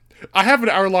I have an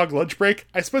hour-long lunch break.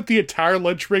 I spent the entire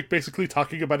lunch break basically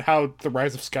talking about how The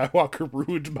Rise of Skywalker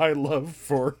ruined my love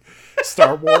for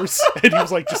Star Wars. And he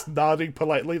was like just nodding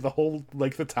politely the whole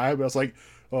length of time. I was like,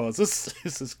 oh, is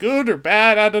this good or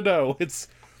bad? I don't know. It's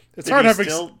hard having...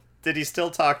 Did he still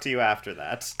talk to you after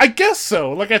that? I guess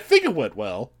so. Like, I think it went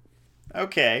well.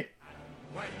 Okay.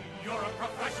 When you're a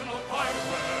professional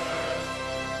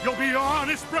fighter, you'll be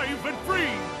honest, brave, and free.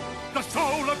 The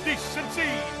soul of decency.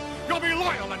 You'll be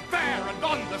loyal and fair and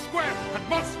on the square. And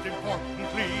most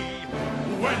importantly,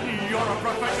 when you're a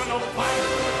professional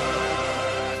fighter,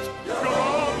 you're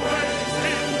always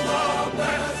in the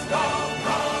best of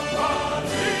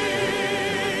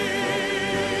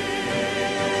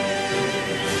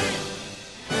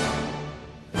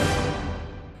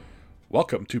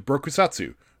Welcome to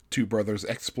Brokusatsu, Two Brothers'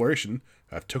 exploration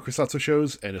of tokusatsu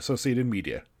shows and associated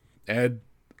media. And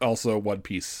also One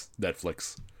Piece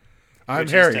Netflix. I'm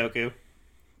Which Harry. is Toku.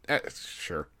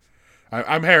 Sure.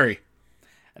 I'm Harry.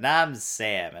 And I'm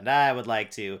Sam, and I would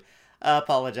like to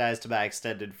apologize to my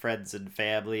extended friends and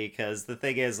family, because the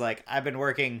thing is, like, I've been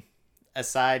working a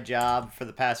side job for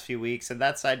the past few weeks, and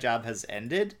that side job has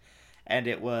ended, and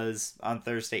it was on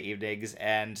Thursday evenings,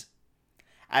 and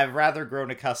I've rather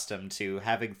grown accustomed to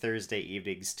having Thursday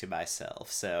evenings to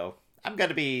myself, so I'm going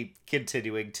to be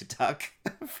continuing to tuck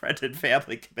friend and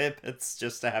family commitments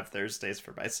just to have Thursdays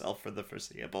for myself for the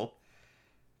foreseeable.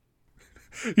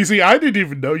 You see, I didn't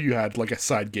even know you had, like, a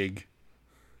side gig.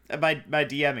 My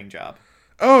DMing job.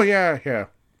 Oh, yeah.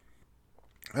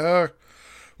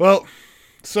 Well,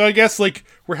 so I guess, like,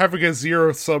 we're having a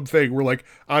zero-sum thing where, like,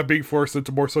 I'm being forced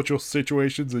into more social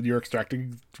situations and you're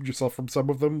extracting yourself from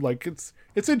some of them. Like, it's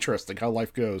interesting how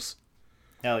life goes.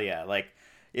 Hell yeah. Like,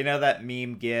 you know that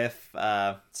meme gif,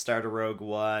 Start a Rogue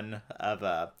One, of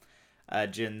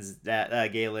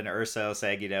Galen Erso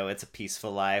saying, you know, it's a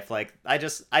peaceful life. Like, I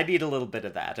need a little bit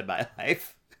of that in my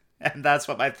life. And that's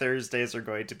what my Thursdays are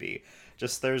going to be.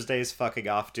 Just Thursdays fucking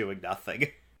off doing nothing.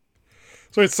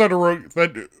 So it's Start a Rogue...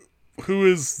 Who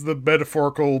is the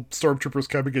metaphorical stormtroopers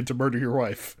coming in to murder your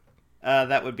wife?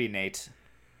 That would be Nate.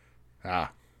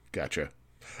 Ah, gotcha.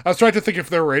 I was trying to think if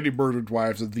there were any murdered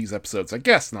wives in these episodes. I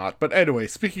guess not. But anyway,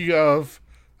 speaking of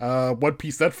One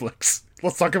Piece Netflix,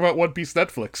 let's talk about One Piece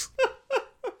Netflix.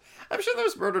 I'm sure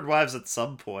there's murdered wives at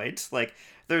some point. Like,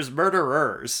 there's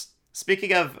murderers.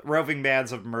 Speaking of roving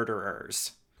bands of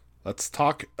murderers. Let's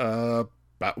talk about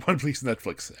One Piece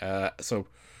Netflix. So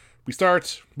we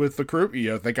start with the crew.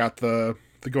 You know, they got the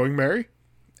Going Merry.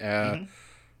 And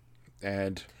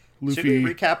Luffy... Should we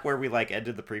recap where we, like,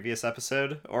 ended the previous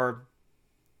episode? Or...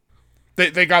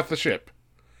 They got the ship.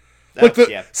 Oh,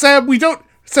 yeah. Sam, we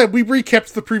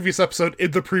recapped the previous episode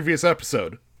in the previous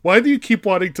episode. Why do you keep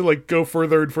wanting to, like, go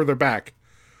further and further back?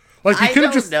 Like, we could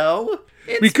have just... know.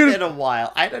 It's been a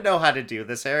while. I don't know how to do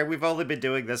this, Harry. We've only been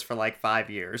doing this for, like,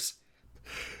 5 years.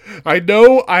 I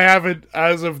know I haven't,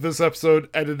 as of this episode,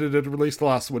 edited and released the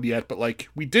last one yet, but, like,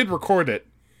 we did record it.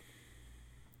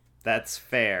 That's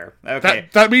fair. Okay.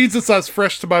 That means it's as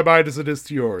fresh to my mind as it is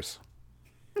to yours.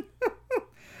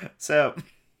 So,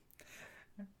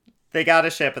 they got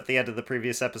a ship at the end of the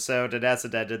previous episode, and as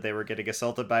it ended, they were getting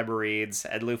assaulted by Marines,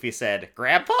 and Luffy said,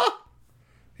 "Grandpa?"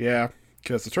 Yeah,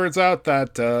 because it turns out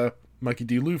that Monkey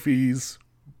D. Luffy's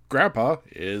grandpa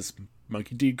is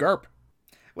Monkey D. Garp.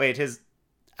 Wait,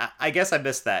 I guess I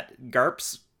missed that.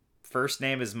 Garp's first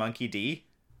name is Monkey D?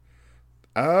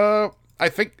 I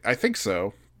think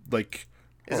so. Like...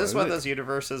 Is this one of those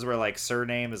universes where, like,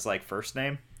 surname is, like, first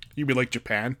name? You mean, like,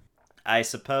 Japan? I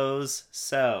suppose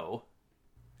so.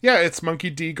 Yeah, it's Monkey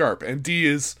D. Garp, and D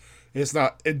is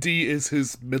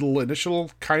his middle initial,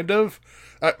 kind of.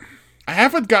 I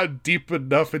haven't gotten deep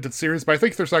enough into the series, but I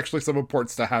think there's actually some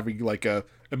importance to having, like, a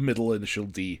middle initial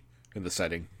D in the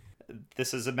setting.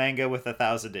 This is a manga with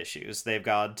 1,000 issues. They've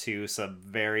gone to some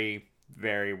very,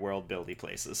 very world-building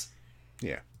places.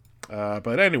 Yeah.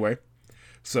 But anyway,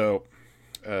 so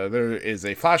there is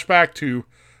a flashback to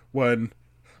when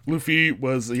Luffy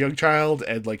was a young child,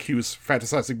 and, like, he was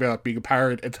fantasizing about being a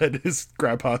pirate, and then his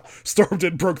grandpa stormed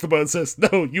in, broke the boat, and says,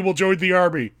 "No, you will join the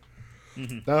army."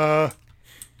 Mm-hmm.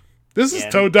 This is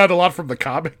toned down a lot from the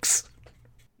comics.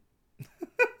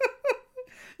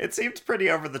 It seemed pretty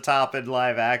over the top in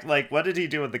live act. Like, what did he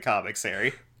do in the comics,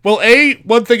 Harry? Well,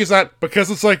 one thing is that,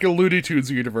 because it's like a Looney Tunes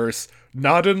universe,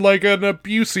 not in, like, an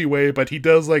abusey way, but he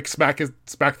does, like, smack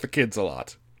the kids a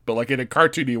lot. But, like, in a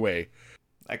cartoony way.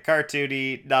 A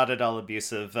cartoony, not at all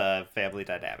abusive, family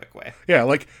dynamic way. Yeah,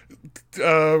 like,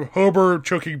 Homer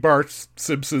choking Bart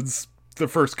Simpson's the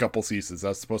first couple seasons,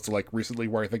 as opposed to, like, recently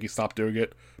where I think he stopped doing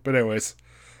it. But anyways.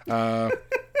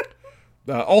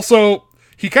 Also,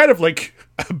 he kind of like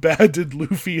abandoned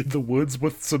Luffy in the woods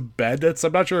with some bandits.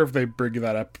 I'm not sure if they bring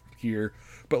that up here,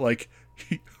 but like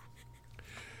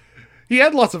he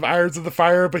had lots of irons in the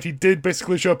fire, but he did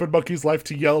basically show up in Monkey's life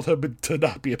to yell at him and to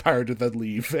not be a pirate and then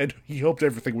leave. And he hoped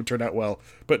everything would turn out well,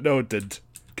 but no, it didn't,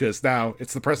 because now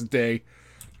it's the present day,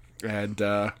 and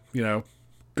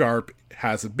Garp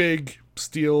has a big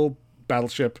steel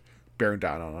battleship bearing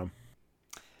down on him.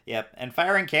 Yep, and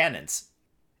firing cannons.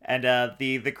 And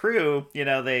the crew,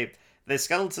 they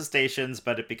scuttle to stations,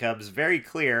 but it becomes very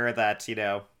clear that,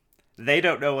 they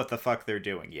don't know what the fuck they're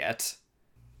doing yet.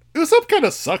 Usopp kind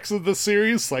of sucks in this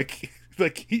series,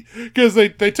 because they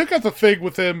took out the thing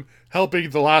with him helping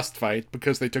the last fight,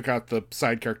 because they took out the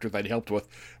side character that he helped with,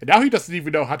 and now he doesn't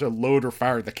even know how to load or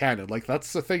fire the cannon. Like,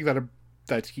 that's the thing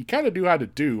that he kind of knew how to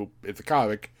do in the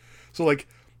comic. So, like,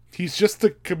 he's just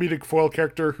the comedic foil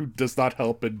character who does not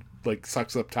help and, like,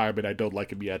 sucks up time, and I don't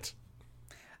like him yet.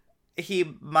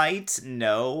 He might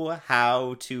know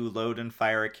how to load and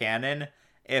fire a cannon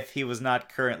if he was not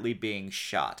currently being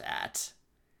shot at.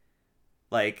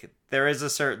 Like, there is a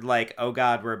certain, like, oh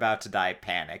god, we're about to die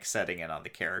panic setting in on the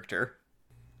character.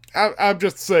 I'm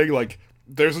just saying, like,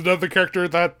 there's another character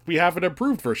that we have an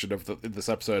improved version of in this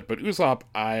episode, but Usopp,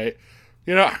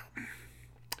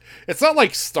 it's not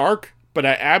like Stark, but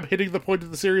I am hitting the point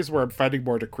of the series where I'm finding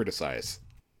more to criticize.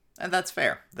 And that's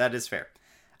fair. That is fair.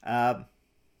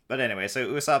 But anyway, so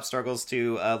Usopp struggles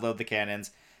to load the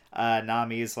cannons.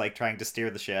 Nami's, like, trying to steer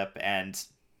the ship, and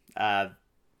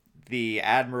the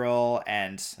Admiral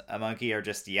and a monkey are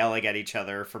just yelling at each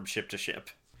other from ship to ship.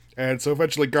 And so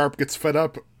eventually Garp gets fed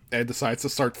up and decides to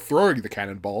start throwing the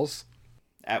cannonballs.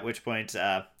 At which point,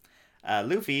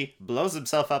 Luffy blows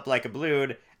himself up like a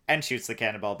balloon and shoots the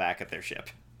cannonball back at their ship.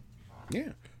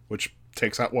 Yeah, which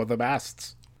takes out one of the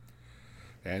masts.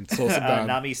 And slows them down.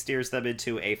 Nami steers them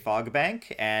into a fog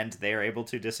bank, and they are able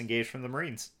to disengage from the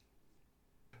Marines.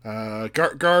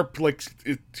 Garp, like,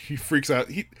 he freaks out.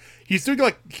 He's doing,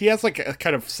 like, he has, like, a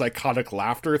kind of psychotic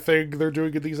laughter thing they're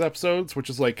doing in these episodes, which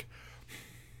is, like,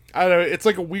 I don't know, it's,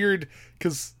 like, a weird,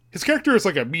 because his character is,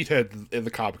 like, a meathead in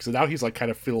the comics, and now he's, like, kind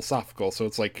of philosophical, so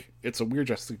it's, like, it's a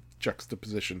weird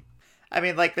juxtaposition. I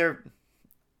mean, like,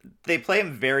 they play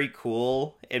him very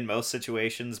cool in most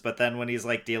situations, but then when he's,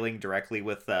 like, dealing directly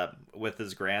with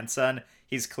his grandson,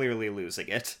 he's clearly losing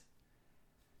it.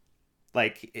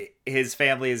 Like, his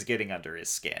family is getting under his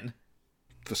skin.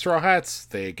 The Straw Hats,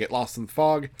 they get lost in the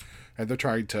fog, and they're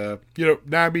trying to,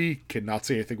 Nami cannot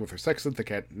see anything with her sextant, they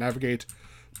can't navigate,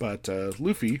 but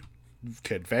Luffy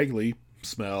can vaguely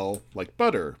smell, like,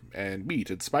 butter and meat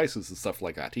and spices and stuff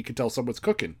like that. He can tell someone's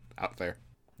cooking out there.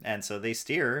 And so they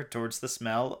steer towards the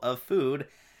smell of food,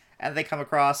 and they come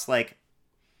across, like,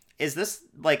 this is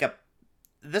like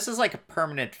a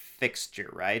permanent fixture,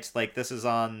 right? Like, this is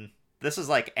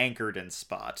like anchored in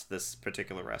spot, this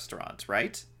particular restaurant,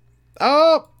 right?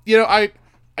 I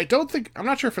don't think, I'm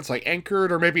not sure if it's like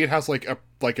anchored, or maybe it has like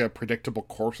a predictable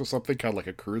course or something, kind of like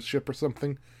a cruise ship or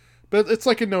something. But it's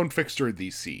like a known fixture in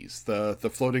these seas, the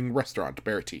floating restaurant,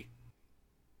 Bertie.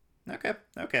 Okay.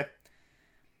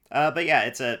 But yeah,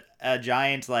 it's a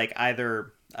giant, like,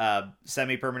 either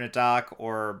semi-permanent dock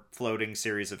or floating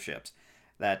series of ships.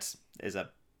 That is a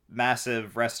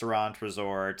massive restaurant,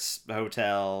 resort,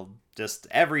 hotel, just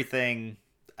everything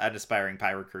an aspiring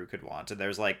pirate crew could want. And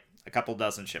there's, like, a couple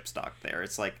dozen ships docked there.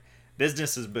 It's like,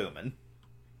 business is booming.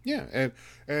 Yeah,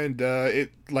 and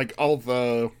it, like, all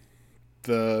the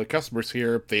customers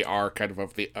here, they are kind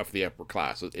of the upper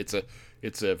class.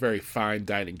 It's a very fine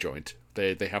dining joint.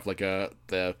 They have, like,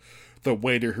 the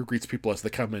waiter who greets people as they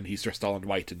come in. He's dressed all in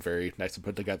white and very nice and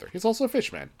put together. He's also a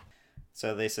fishman.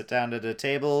 So they sit down at a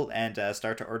table and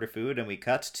start to order food, and we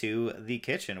cut to the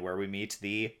kitchen where we meet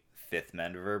the fifth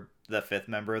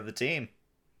member of the team.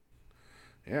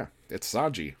 Yeah, it's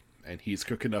Sanji, and he's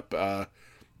cooking up a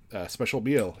special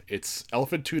meal. It's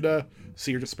elephant tuna,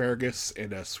 seared asparagus,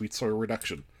 and a sweet soy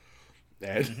reduction.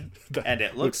 And, and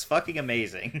it looks fucking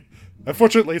amazing.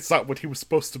 Unfortunately, it's not what he was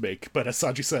supposed to make, but as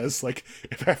Sanji says, like,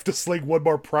 if I have to sling one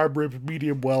more prime rib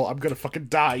medium well, I'm gonna fucking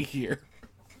die here.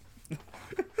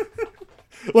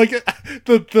 Like,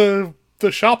 the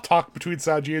shop talk between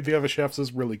Sanji and the other chefs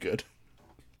is really good.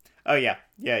 Oh yeah.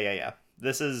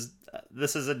 This is a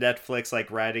Netflix,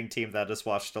 like, writing team that has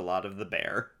watched a lot of The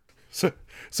Bear. So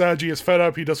Sanji is fed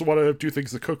up. He doesn't want to do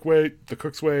things the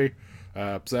cook's way.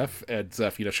 Zeph,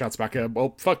 shouts back at him,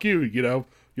 "Well, fuck you.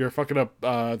 You're fucking up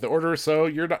the order, so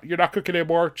you're not cooking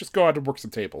anymore. Just go out and work some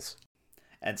tables."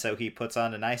 And so he puts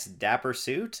on a nice dapper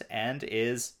suit and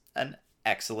is an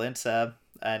excellent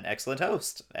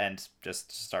host, and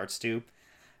just starts to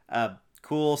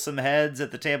cool some heads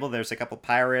at the table. There's a couple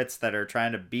pirates that are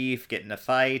trying to beef, get in a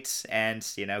fight, and,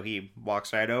 he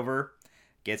walks right over,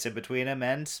 gets in between them,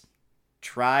 and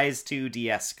tries to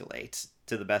de-escalate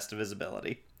to the best of his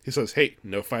ability. He says, hey,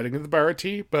 no fighting in the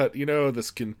Barati, but, we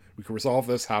can resolve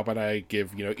this. How about I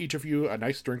give, each of you a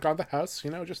nice drink on the house,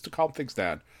 just to calm things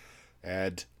down.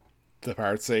 And the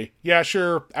pirates say, yeah,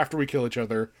 sure, after we kill each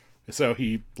other. So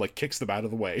he, kicks them out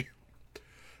of the way.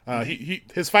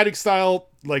 His fighting style,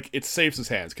 it saves his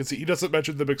hands, because he doesn't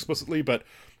mention them explicitly, but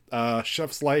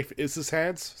Chef's life is his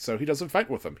hands, so he doesn't fight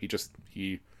with them. He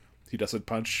doesn't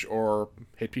punch or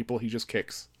hit people, he just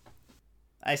kicks.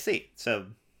 I see. So,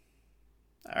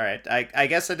 alright, I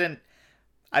guess I didn't...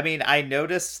 I mean, I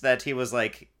noticed that he was,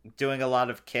 doing a lot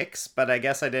of kicks, but I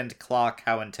guess I didn't clock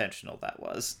how intentional that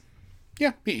was.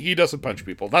 Yeah, he doesn't punch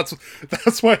people. That's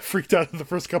why I freaked out in the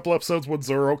first couple episodes when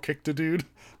Zoro kicked a dude,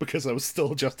 because I was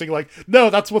still adjusting,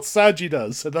 no, that's what Sanji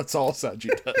does, and that's all Sanji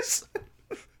does.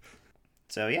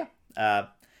 So yeah,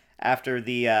 after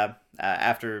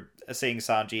seeing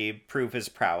Sanji prove his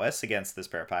prowess against this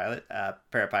pair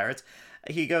of pirates,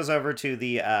 he goes over to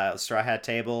the Straw Hat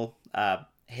table,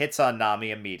 hits on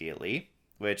Nami immediately,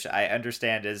 which I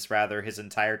understand is rather his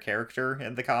entire character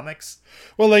in the comics.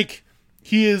 Well,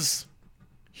 he is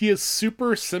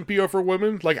super simpy over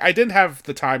women. I didn't have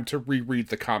the time to reread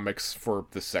the comics for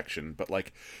this section, but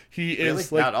he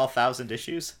is not all 1,000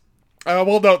 issues.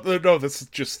 Well, no, this is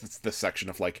just this section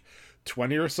of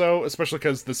 20 or so, especially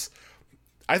because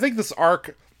I think this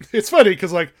arc, it's funny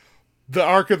because the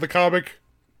arc of the comic,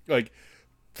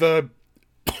 the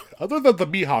other than the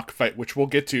Mihawk fight, which we'll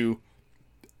get to,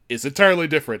 is entirely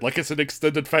different. It's an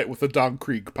extended fight with the Don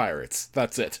Krieg pirates.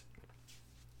 That's it.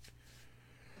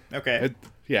 Okay.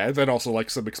 And then also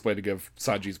some explaining of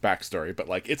Sanji's backstory, but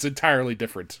it's entirely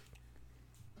different.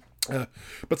 But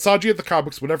Sanji in the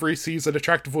comics, whenever he sees an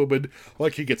attractive woman,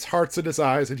 he gets hearts in his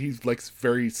eyes, and he's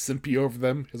very simpy over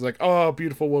them. He's oh,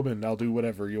 beautiful woman, I'll do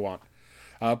whatever you want.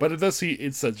 But in this, he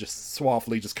instead just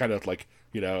suavely, just kind of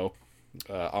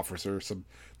offers her some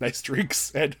nice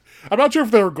drinks. And I'm not sure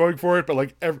if they were going for it,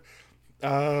 but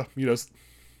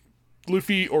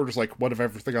Luffy orders one of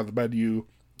everything on the menu.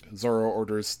 Zoro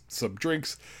orders some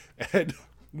drinks, and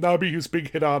Nami, who's being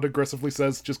hit on, aggressively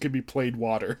says, just give me plain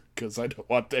water, because I don't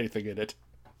want anything in it.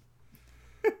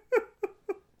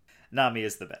 Nami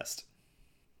is the best.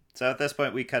 So at this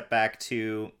point, we cut back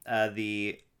to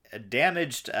the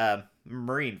damaged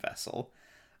marine vessel.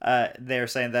 They're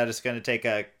saying that it's going to take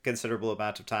a considerable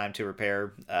amount of time to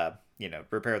repair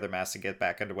their mast and get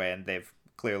back underway, and they've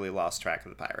clearly lost track of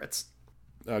the pirates.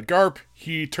 Garp,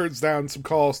 he turns down some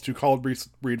calls to call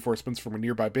reinforcements from a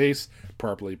nearby base,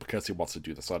 probably because he wants to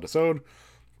do this on his own.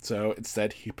 So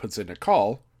instead, he puts in a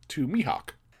call to Mihawk.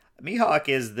 Mihawk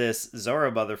is this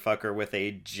Zoro motherfucker with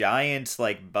a giant,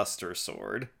 buster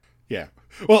sword. Yeah.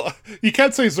 Well, you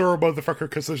can't say Zoro motherfucker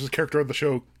because there's a character on the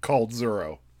show called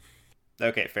Zoro.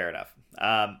 Okay, fair enough.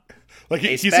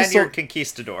 He's a Spaniard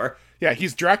conquistador. Yeah,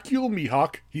 he's Dracula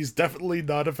Mihawk. He's definitely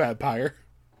not a vampire.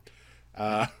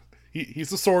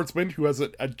 He's a swordsman who has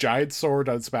a giant sword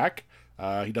on his back.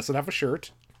 He doesn't have a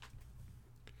shirt.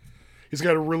 He's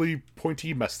got a really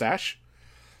pointy mustache.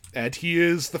 And he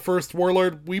is the first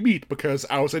warlord we meet, because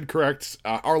I was incorrect.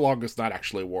 Arlong is not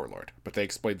actually a warlord, but they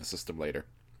explain the system later.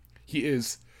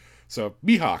 So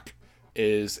Mihawk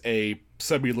is a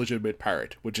semi-legitimate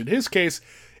pirate, which in his case,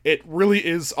 it really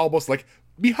is almost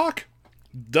Mihawk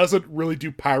doesn't really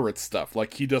do pirate stuff.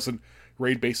 He doesn't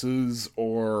raid bases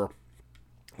or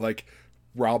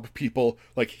rob people.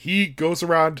 He goes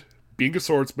around being a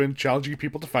swordsman, challenging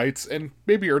people to fights, and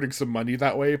maybe earning some money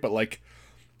that way, but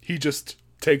he just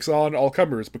takes on all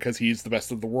comers because he's the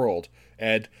best of the world.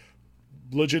 And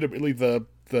legitimately,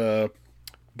 the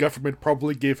government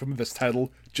probably gave him this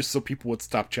title just so people would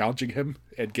stop challenging him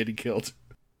and getting killed.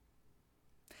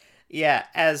 Yeah,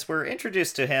 as we're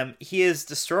introduced to him, he is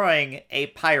destroying a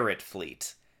pirate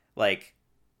fleet. The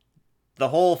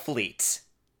whole fleet.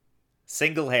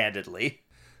 Single-handedly.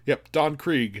 Yep, Don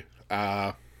Krieg.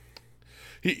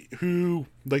 Who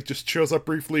just shows up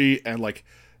briefly and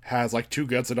has 2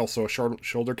 guns and also a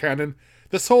shoulder cannon.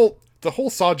 The whole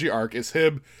Sanji arc is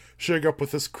him showing up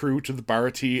with his crew to the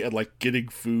Barati and getting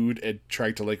food and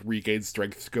trying to regain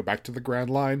strength to go back to the Grand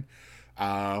Line.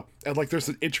 And there's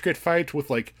an intricate fight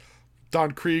with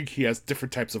Don Krieg. He has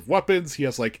different types of weapons. He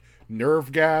has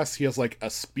nerve gas. He has a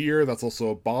spear that's also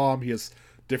a bomb. He has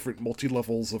different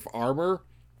multi-levels of armor.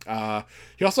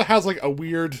 He also has a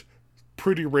weird,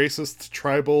 pretty racist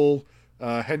tribal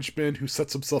henchman who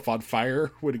sets himself on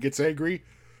fire when he gets angry.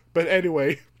 But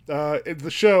anyway, in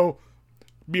the show,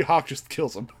 Mihawk just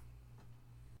kills him.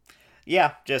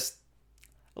 Yeah, just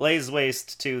lays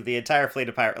waste to the entire fleet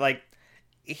of pirates. Like,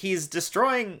 he's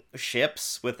destroying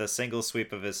ships with a single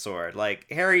sweep of his sword. Like,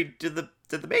 Harry, did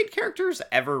the main characters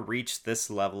ever reach this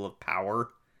level of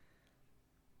power?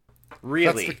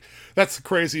 Really? That's the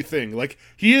crazy thing. Like,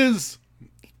 he is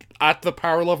at the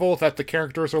power level that the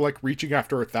characters are, like, reaching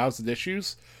after 1,000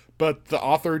 issues, but the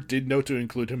author did know to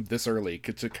include him this early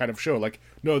to kind of show, like,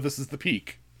 no, this is the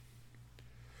peak.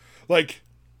 Like,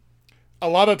 a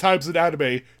lot of times in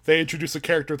anime, they introduce a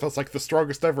character that's, like, the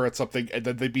strongest ever at something, and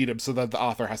then they beat him, so that the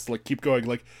author has to, like, keep going,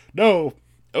 like, no,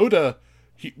 Oda,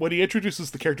 when he introduces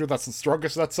the character that's the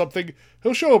strongest at something,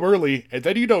 he'll show him early, and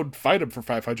then you don't fight him for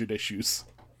 500 issues.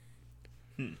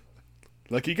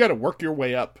 Like, you gotta work your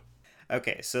way up.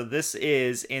 Okay, so this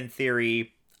is, in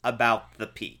theory, about the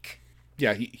peak.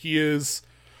 Yeah, he is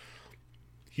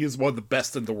one of the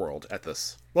best in the world at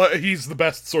this. Well, he's the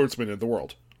best swordsman in the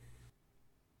world.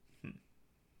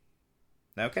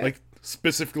 Okay. Like,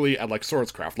 specifically at, like,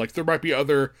 swordscraft. Like, there might be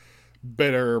other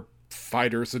better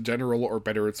fighters in general, or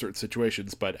better in certain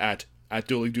situations, but at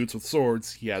dueling dudes with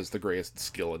swords, he has the greatest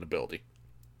skill and ability.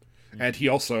 And he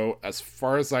also, as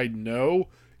far as I know,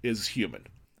 is human.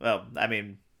 Well, I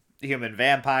mean, human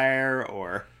vampire,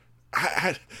 or...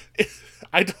 I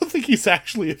don't think he's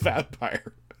actually a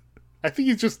vampire. I think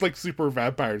he's just, like, super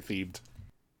vampire themed.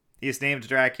 He's named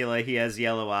Dracula, he has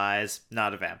yellow eyes,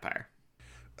 not a vampire.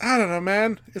 I don't know,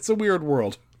 man. It's a weird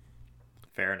world.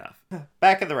 Fair enough.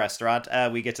 Back in the restaurant,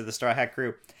 we get to the Straw Hat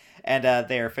crew, and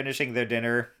they are finishing their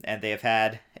dinner, and they have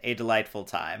had a delightful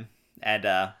time.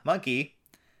 And Monkey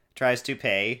tries to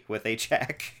pay with a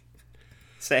check,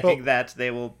 saying that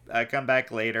they will come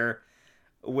back later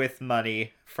with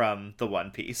money from the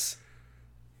One Piece.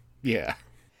 Yeah.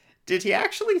 Did he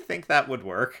actually think that would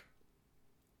work?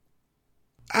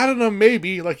 I don't know,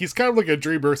 maybe. Like, he's kind of like a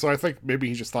dreamer, so I think maybe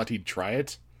he just thought he'd try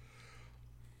it.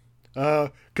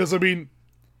 Because, I mean,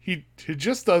 he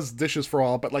just does dishes for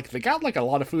all, but, like, they got, like, a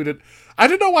lot of food. And I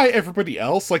don't know why everybody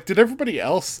else, like, did everybody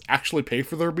else actually pay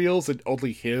for their meals and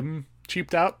only him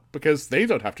cheaped out? Because they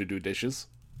don't have to do dishes.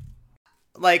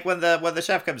 Like, when the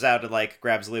chef comes out and, like,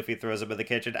 grabs Luffy, throws him in the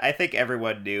kitchen, I think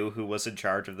everyone knew who was in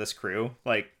charge of this crew.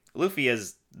 Like, Luffy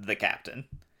is the captain.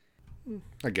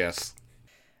 I guess.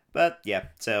 But, yeah,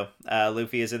 so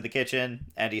Luffy is in the kitchen,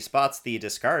 and he spots the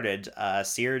discarded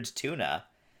seared tuna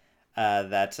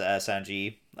that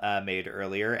Sanji made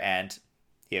earlier, and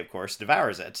he, of course,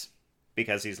 devours it,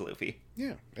 because he's Luffy.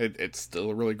 Yeah, it's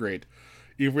still really great.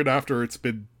 Even after it's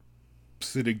been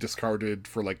sitting discarded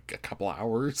for, like, a couple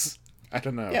hours. I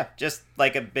don't know. Yeah, just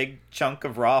like a big chunk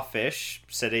of raw fish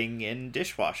sitting in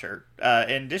dishwater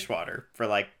for,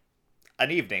 like,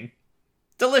 an evening.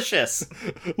 Delicious!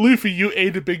 Luffy, you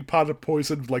ate a big pot of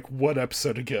poison, like, 1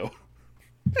 episode ago.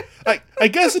 I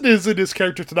guess it is in his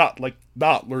character to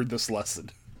not learn this lesson.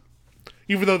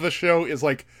 Even though the show is,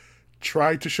 like,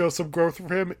 trying to show some growth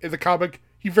for him, in the comic,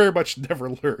 he very much never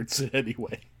learns it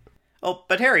anyway. Oh,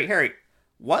 but Harry,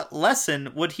 what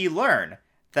lesson would he learn?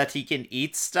 That he can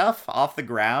eat stuff off the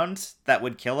ground that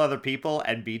would kill other people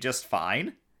and be just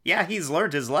fine? Yeah, he's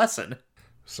learned his lesson.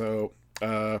 So,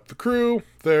 the crew,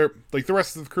 they're, like, the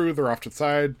rest of the crew, they're off to the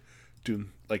side,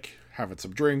 doing, like, having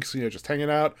some drinks, just hanging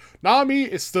out. Nami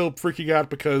is still freaking out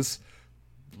because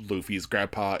Luffy's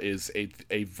grandpa is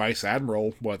a vice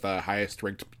admiral, one of the highest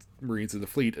ranked marines in the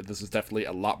fleet, and this is definitely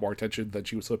a lot more attention than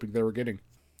she was hoping they were getting.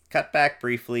 Cut back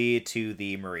briefly to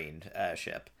the marine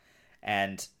ship,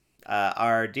 and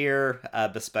our dear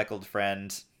bespectacled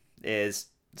friend is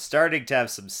starting to have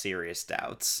some serious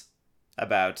doubts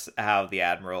about how the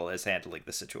Admiral is handling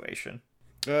the situation.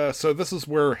 So this is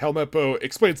where Helmeppo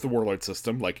explains the warlord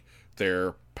system, like,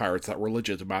 they're pirates that were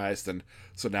legitimized, and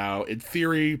so now, in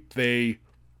theory, they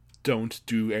don't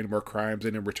do any more crimes,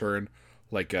 and in return,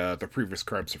 like, the previous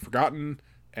crimes are forgotten,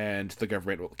 and the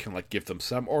government can, like, give them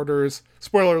some orders.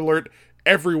 Spoiler alert,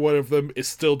 every one of them is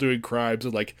still doing crimes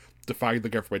and, like, defying the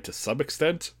government to some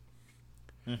extent.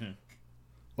 Mm-hmm.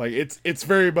 Like, it's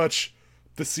very much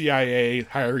the CIA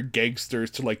hiring gangsters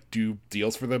to, like, do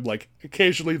deals for them. Like,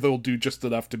 occasionally they'll do just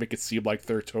enough to make it seem like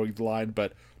they're towing the line,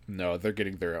 but no, they're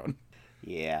getting their own.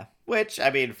 Yeah. Which, I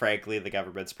mean, frankly, the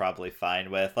government's probably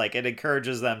fine with. Like, it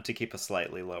encourages them to keep a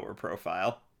slightly lower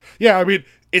profile. Yeah, I mean,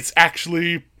 it's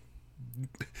actually...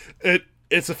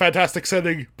 It's a fantastic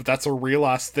setting, but that's a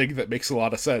real-ass thing that makes a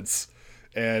lot of sense.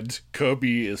 And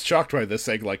Kobe is shocked by this,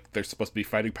 saying, like, they're supposed to be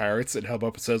fighting pirates, and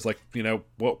Helmut says, like,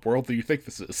 what world do you think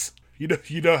this is?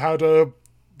 You know how to,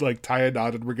 like, tie a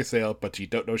knot and rig a sail, but you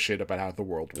don't know shit about how the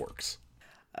world works.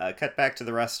 Cut back to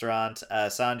the restaurant.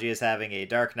 Sanji is having a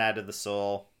dark night of the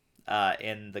soul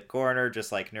in the corner,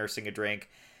 just, like, nursing a drink.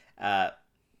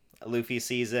 Luffy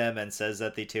sees him and says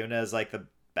that the tuna is like the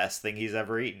best thing he's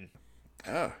ever eaten.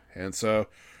 Oh, and so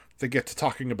they get to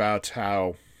talking about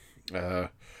how,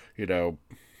 you know,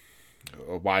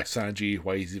 why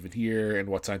he's even here, and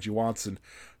what Sanji wants. And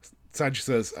Sanji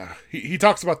says, he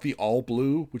talks about the All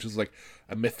Blue, which is like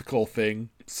a mythical thing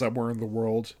somewhere in the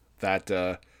world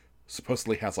that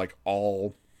supposedly has like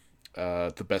all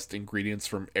the best ingredients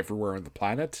from everywhere on the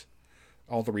planet,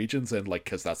 all the regions, and like,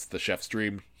 because that's the chef's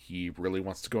dream, he really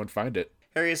wants to go and find it.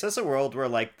 Harry, is this a world where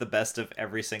like the best of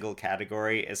every single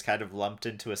category is kind of lumped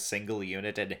into a single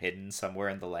unit and hidden somewhere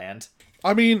in the land?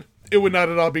 I mean, it would not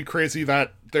at all be crazy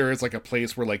that there is like a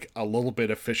place where like a little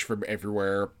bit of fish from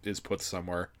everywhere is put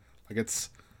somewhere. Like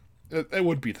it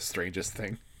would be the strangest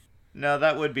thing. No,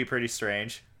 that would be pretty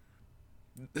strange.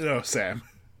 No, Sam.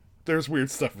 There's weird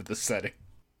stuff with this setting.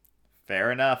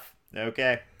 Fair enough.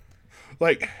 Okay.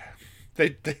 Like,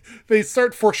 they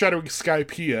start foreshadowing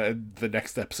Skypiea in the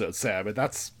next episode, Sam, and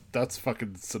that's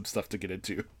fucking some stuff to get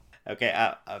into. Okay,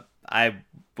 I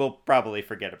will probably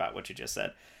forget about what you just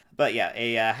said. But yeah,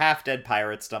 a half-dead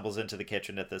pirate stumbles into the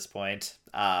kitchen at this point,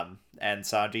 and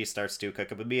Sanji starts to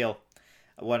cook up a meal.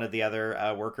 One of the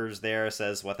other workers there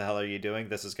says, "What the hell are you doing?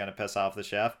 This is going to piss off the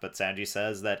chef." But Sanji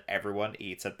says that everyone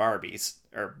eats at Barbies,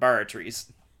 or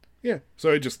Baratries. Yeah,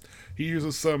 so he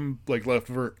uses some like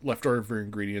leftover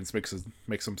ingredients, makes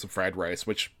him some fried rice,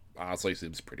 which honestly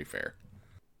seems pretty fair.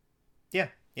 Yeah.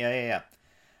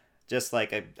 Just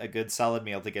like a good solid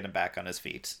meal to get him back on his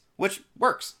feet, which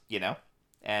works, you know.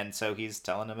 And so he's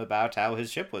telling him about how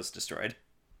his ship was destroyed.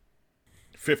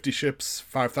 50 ships,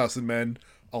 5,000 men,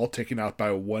 all taken out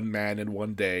by one man in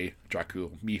one day,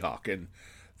 Dracul Mihawk, and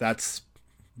that's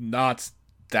not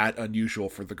that unusual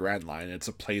for the Grand Line. It's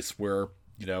a place where,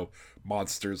 you know,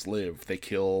 monsters live. They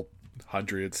kill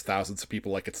hundreds, thousands of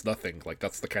people like it's nothing. Like,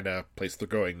 that's the kind of place they're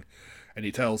going. And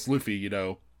he tells Luffy, you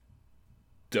know,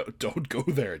 don't go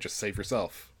there. Just save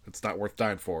yourself. It's not worth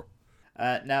dying for.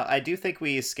 Now, I do think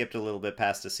we skipped a little bit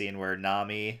past a scene where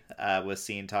Nami was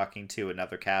seen talking to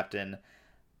another captain,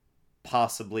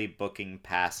 possibly booking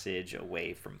passage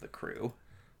away from the crew.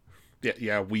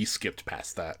 Yeah, we skipped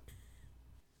past that.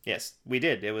 Yes, we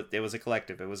did. It was a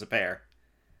collective. It was a pair.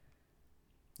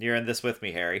 You're in this with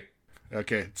me, Harry.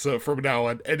 Okay, so from now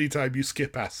on, anytime you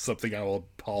skip past something, I will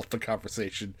halt the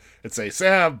conversation and say,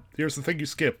 Sam, here's the thing you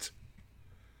skipped.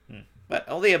 But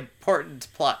only important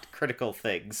plot critical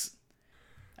things.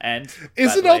 And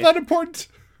is it all that important?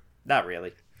 Not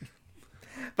really.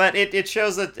 But it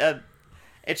shows that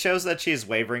she's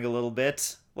wavering a little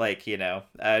bit. Like, you know,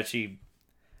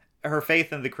 her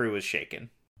faith in the crew is shaken.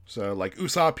 So, like,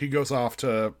 Usopp, he goes off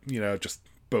to, you know, just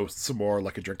boast some more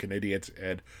like a drunken idiot,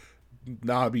 and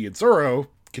Nami and Zoro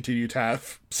continue to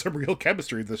have some real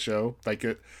chemistry in this show. Like,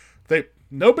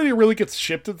 nobody really gets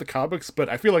shipped in the comics, but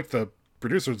I feel like the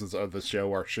producers of this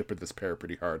show are shipping this pair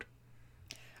pretty hard.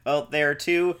 Well, they are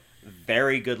two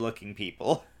very good-looking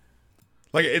people.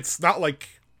 Like, it's not like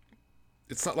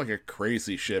a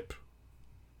crazy ship.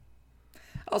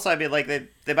 Also, I mean, like,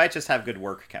 they might just have good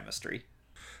work chemistry.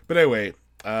 But anyway,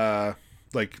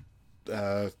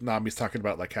 Nami's talking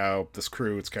about, like, how this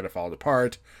crew is kind of falling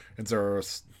apart, and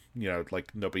Zoro's, you know,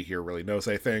 like, nobody here really knows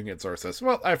anything, and Zoro says,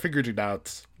 well, I figured it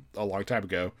out a long time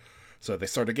ago. So they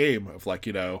start a game of, like,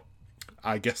 you know,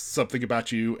 I guess something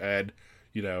about you, and,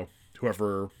 you know,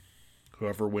 whoever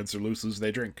wins or loses,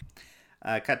 they drink.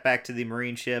 Cut back to the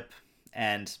Marine ship,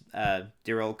 and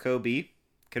dear old Kobe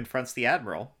confronts the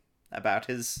Admiral about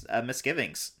his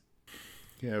misgivings.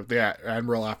 Yeah, the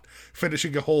Admiral, after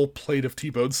finishing a whole plate of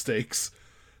T-bone steaks,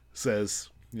 says,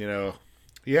 you know,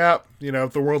 yeah, you know,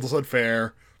 the world is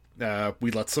unfair.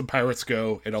 We let some pirates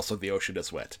go, and also the ocean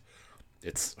is wet.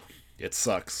 It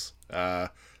sucks.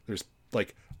 There's,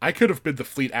 like, I could have been the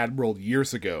fleet admiral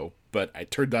years ago, but I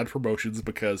turned down promotions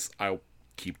because I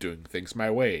keep doing things my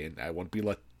way, and I won't be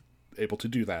able to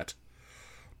do that.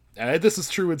 And this is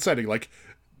true in setting. Like,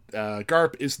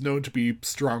 Garp is known to be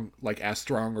strong, like, as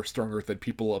strong or stronger than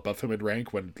people above him in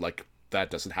rank, when, like,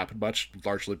 that doesn't happen much,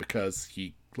 largely because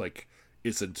he, like,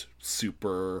 isn't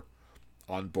super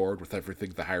on board with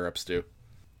everything the higher-ups do.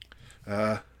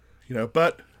 You know,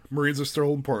 but Marines are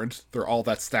still important. They're all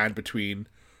that stand between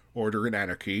order and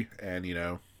anarchy, and, you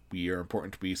know, we are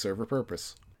important. We serve a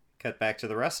purpose. Cut back to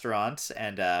the restaurant,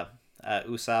 and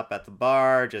Usopp at the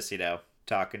bar, just, you know,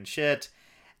 talking shit,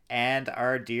 and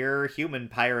our dear human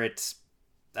pirate,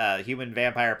 human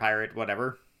vampire pirate,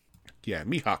 whatever. Yeah,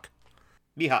 Mihawk.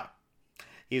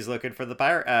 He's looking for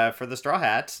the Straw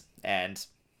Hat, and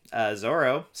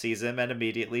Zoro sees him and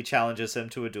immediately challenges him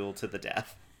to a duel to the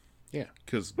death. Yeah,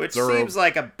 because which seems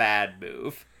like a bad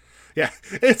move. Yeah,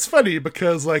 it's funny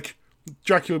because, like,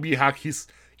 Dracula Mihawk,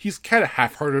 he's kind of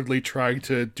half-heartedly trying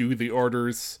to do the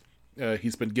orders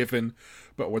he's been given,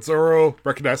 but when Zoro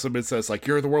recognizes him and says, like,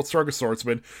 you're the world's strongest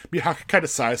swordsman, Mihawk kind of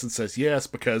sighs and says yes,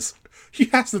 because he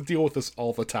has to deal with this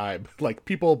all the time. Like,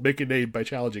 people make a name by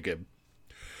challenging him.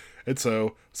 And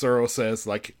so Zoro says,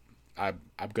 like, I'm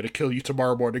gonna kill you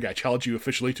tomorrow morning, I challenge you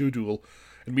officially to a duel.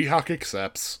 And Mihawk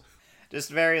accepts. Just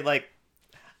very, like,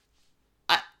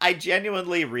 I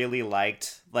genuinely really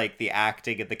liked, like, the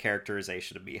acting and the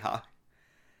characterization of Mihawk.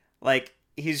 Like,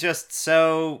 he's just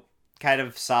so kind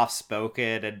of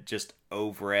soft-spoken and just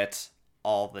over it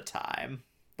all the time.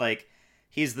 Like,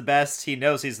 he's the best, he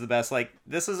knows he's the best. Like,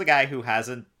 this is a guy who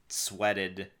hasn't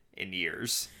sweated in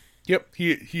years. Yep,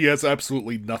 he has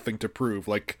absolutely nothing to prove.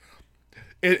 Like,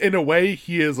 in a way,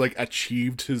 he has, like,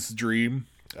 achieved his dream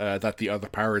that the other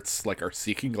pirates, like, are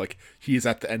seeking. Like, he is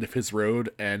at the end of his road,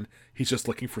 and he's just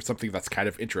looking for something that's kind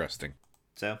of interesting.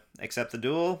 So, accept the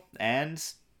duel, and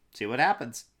see what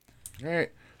happens.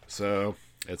 Alright, so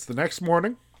it's the next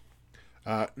morning.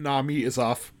 Nami is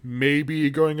off, maybe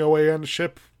going away on a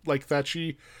ship, like that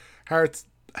she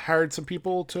hired some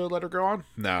people to let her go on.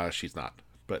 No, she's not.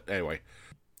 But anyway.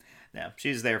 No,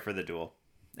 she's there for the duel.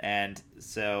 And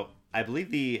so, I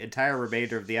believe the entire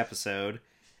remainder of the episode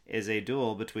is a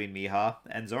duel between Mihawk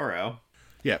and Zoro.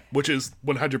 Yeah, which is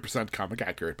 100% comic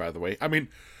accurate, by the way. I mean,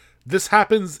 this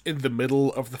happens in the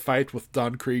middle of the fight with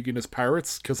Don Krieg and his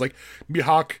pirates, because, like,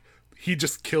 Mihawk, he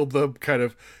just killed them,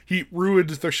 he ruined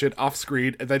their shit off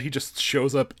screen, and then he just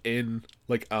shows up in,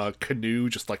 like, a canoe,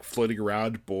 just, like, floating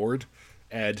around, bored,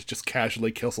 and just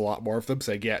casually kills a lot more of them,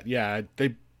 saying, yeah,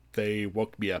 they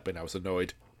woke me up and I was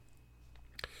annoyed.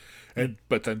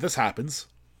 But then this happens,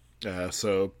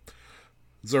 so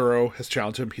Zoro has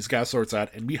challenged him, he's got swords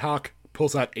out, and Mihawk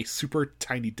pulls out a super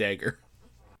tiny dagger.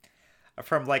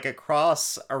 From, like,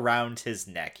 across around his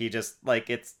neck. He just, like,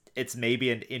 it's maybe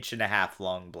an 1.5 inch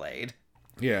long blade.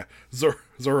 Yeah,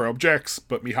 Zoro objects,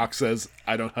 but Mihawk says,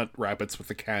 I don't hunt rabbits with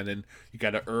a cannon, you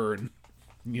gotta earn,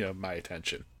 my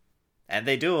attention. And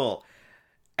they duel,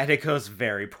 and it goes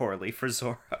very poorly for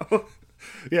Zoro.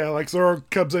 Yeah, like, Zoro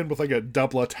comes in with, like, a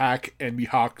double attack, and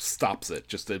Mihawk stops it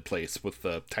just in place with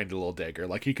the tiny little dagger.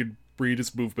 Like, he can read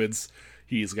his movements,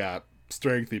 he's got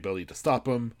strength, the ability to stop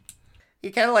him.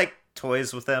 He kind of, like,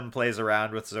 toys with them, plays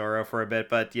around with Zoro for a bit,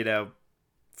 but,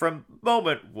 from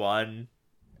moment one,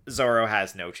 Zoro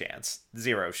has no chance.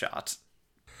 0 shot.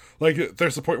 Like,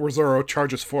 there's a point where Zoro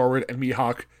charges forward, and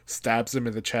Mihawk stabs him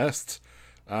in the chest.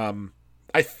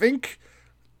 I think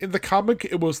in the comic,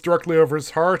 it was directly over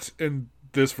his heart. In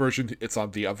this version, it's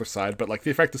on the other side. But, like,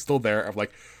 the effect is still there of,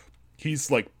 like,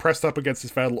 he's, like, pressed up against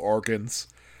his vital organs.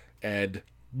 And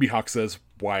Mihawk says,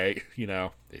 why,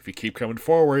 if you keep coming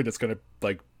forward, it's going to,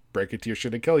 like, break into your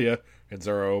shit and kill you. And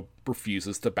Zoro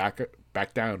refuses to back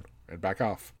down and back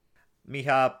off.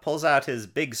 Mihawk pulls out his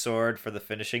big sword for the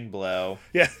finishing blow.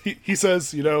 Yeah, he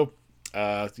says, you're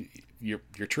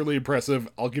truly impressive.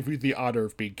 I'll give you the honor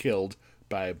of being killed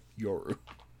by Yoru.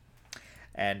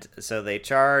 And so they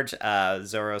charge,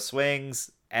 Zoro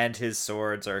swings, and his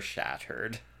swords are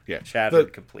shattered. Yeah.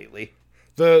 Shattered completely.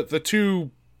 The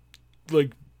two,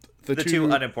 like... The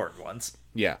two unimportant ones.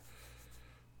 Yeah.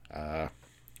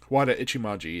 Wada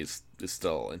Ichimonji is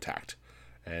still intact.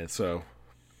 And so,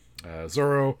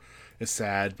 Zoro is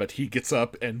sad, but he gets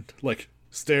up and, like,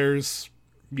 stares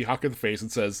Mihawk in the face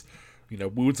and says,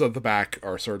 wounds on the back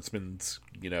are swordsman's,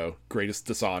 greatest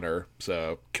dishonor,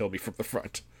 so kill me from the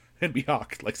front. And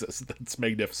Mihawk, like, says, that's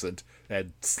magnificent,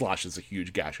 and slashes a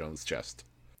huge gash on his chest.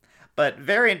 But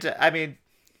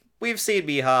we've seen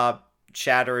Mihawk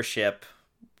shatter a ship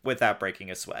without breaking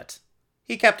a sweat.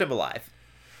 He kept him alive.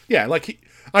 Yeah, like,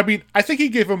 I think he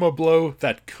gave him a blow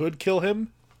that could kill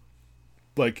him,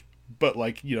 like, but,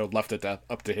 like, left it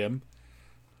up to him.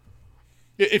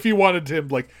 If he wanted him,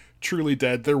 like, truly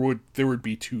dead, there would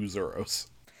be 2 Zoros.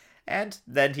 And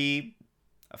then he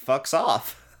fucks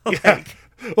off. Yeah.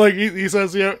 Like, he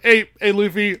says, hey,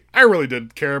 Luffy, I really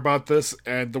didn't care about this,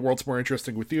 and the world's more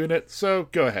interesting with you in it, so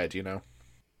go ahead,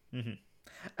 Mm-hmm.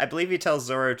 I believe he tells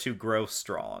Zoro to grow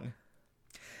strong.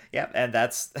 Yeah, and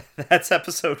that's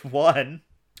episode 1.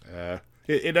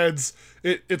 It ends,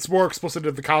 it's more explicit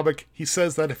in the comic. He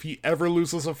says that if he ever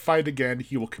loses a fight again,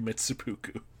 he will commit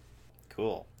seppuku.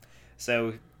 Cool.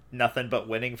 So, nothing but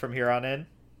winning from here on in?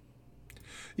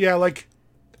 Yeah, like,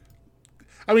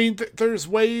 there's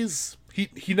ways...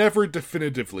 He never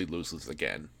definitively loses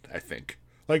again, I think.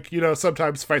 Like,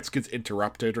 sometimes fights get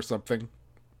interrupted or something.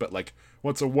 But, like,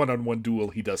 once a one-on-one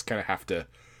duel, he does kind of have to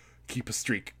keep a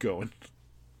streak going.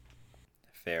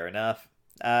 Fair enough.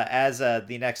 As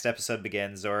the next episode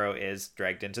begins, Zoro is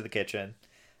dragged into the kitchen.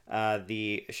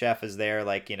 The chef is there,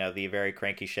 like, the very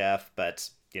cranky chef, but,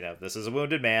 this is a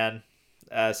wounded man.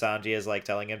 Sanji is, like,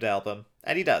 telling him to help him,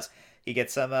 and he does. He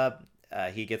gets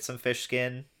some fish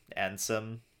skin and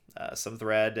some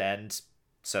thread and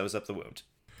sews up the wound.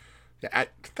 Yeah,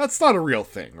 that's not a real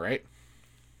thing, right?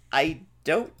 I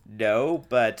don't know,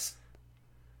 but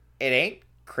it ain't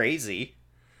crazy.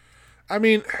 I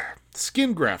mean,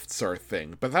 skin grafts are a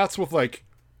thing, but that's with, like,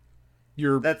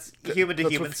 That's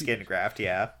human-to-human skin graft,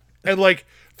 yeah. And, like,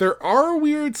 there are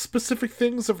weird specific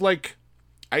things of, like,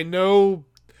 I know...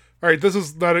 Alright, this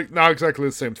is not exactly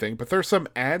the same thing, but there's some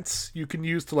ants you can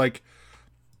use to, like,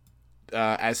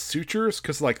 as sutures,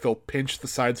 because, like, they'll pinch the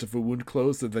sides of a wound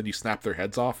closed, and then you snap their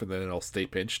heads off, and then it'll stay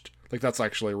pinched. Like, that's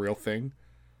actually a real thing.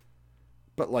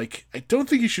 But, like, I don't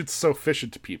think you should sew fish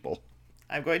into people.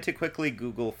 I'm going to quickly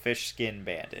Google fish skin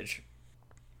bandage.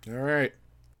 Alright.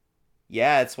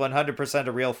 Yeah, it's 100%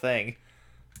 a real thing.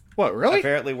 What, really?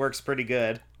 Apparently works pretty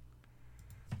good.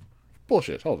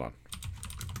 Bullshit, hold on.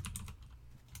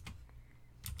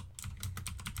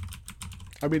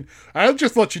 I mean, I'll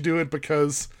just let you do it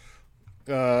because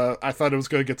I thought it was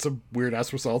going to get some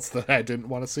weird-ass results that I didn't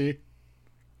want to see.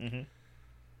 Mm-hmm.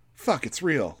 Fuck, it's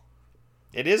real.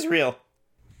 It is real.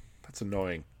 That's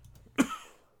annoying.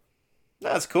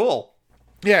 That's cool.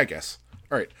 Yeah, I guess.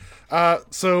 Alright.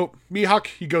 So, Mihawk,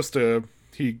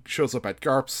 he shows up at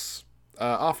Garp's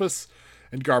office,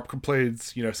 and Garp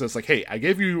complains, says, like, hey, I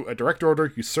gave you a direct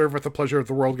order, you serve at the pleasure of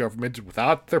the world government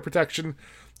without their protection,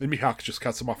 and Mihawk just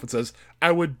cuts him off and says,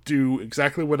 I would do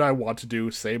exactly what I want to do,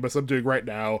 same as I'm doing right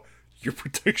now, your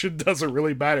protection doesn't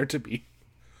really matter to me.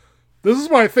 This is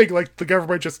why I think, like, the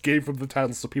government just gave him the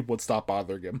title so people would stop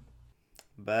bothering him.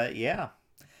 But, yeah.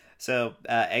 So,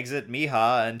 exit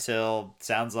Mihawk until,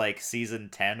 sounds like season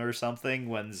 10 or something,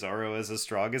 when Zoro is as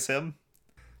strong as him.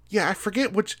 Yeah, I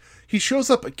forget which... He shows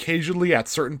up occasionally at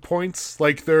certain points.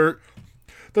 Like,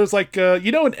 there's like, in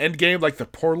Endgame, like, the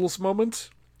Portals moment?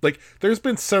 Like, there's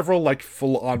been several, like,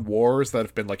 full-on wars that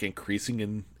have been, like,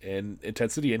 increasing in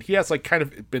intensity, and he has, like, kind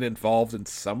of been involved in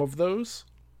some of those.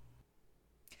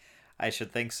 I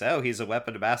should think so. He's a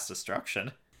weapon of mass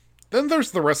destruction. Then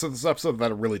there's the rest of this episode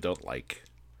that I really don't like.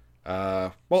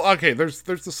 Well, okay, there's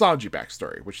the Sanji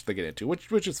backstory, which they get into,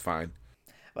 which is fine.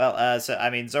 Well,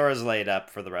 Zoro's laid up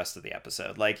for the rest of the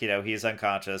episode. Like, he's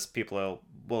unconscious. People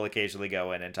will occasionally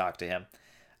go in and talk to him.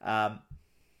 But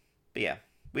yeah,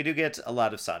 we do get a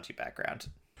lot of Sanji background.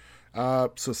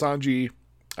 So Sanji,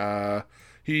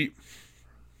 he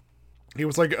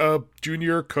was like a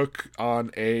junior cook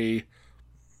on a...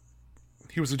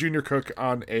 He was a junior cook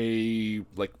on a,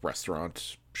 like,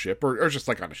 restaurant ship, or just,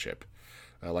 like, on a ship.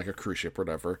 Like a cruise ship or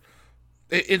whatever.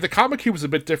 In the comic, he was a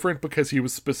bit different because he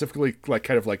was specifically, like,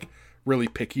 kind of, like, really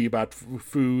picky about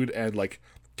food and, like,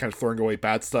 kind of throwing away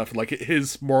bad stuff. Like,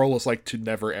 his moral is, like, to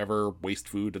never, ever waste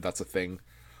food, and that's a thing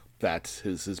that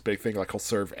is his big thing. Like, he'll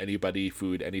serve anybody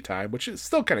food anytime, which is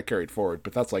still kind of carried forward,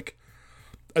 but that's, like,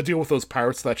 a deal with those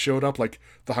pirates that showed up, like,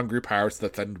 the hungry pirates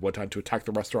that then went on to attack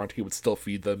the restaurant. He would still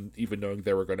feed them, even knowing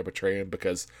they were going to betray him,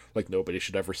 because, like, nobody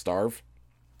should ever starve.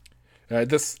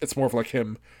 It's more of like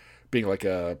him being like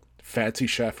a fancy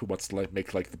chef who wants to like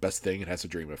make like the best thing and has a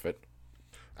dream of it.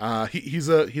 He's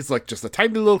like just a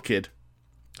tiny little kid.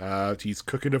 He's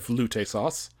cooking a velouté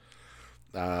sauce.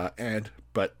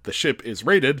 But the ship is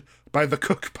raided by the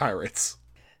cook pirates.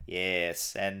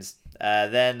 Yes, and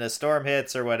then a storm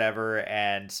hits or whatever,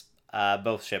 and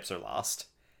both ships are lost.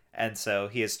 And so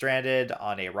he is stranded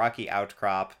on a rocky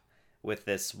outcrop with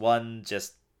this one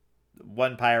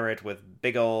pirate with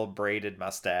big old braided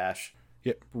mustache.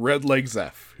 Yep, Red Leg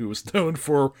Zeph, who was known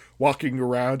for walking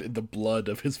around in the blood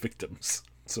of his victims.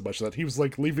 So much that he was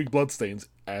like leaving bloodstains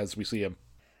as we see him.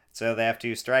 So they have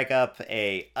to strike up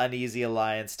a uneasy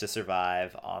alliance to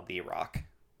survive on the rock.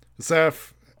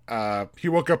 Zeph, he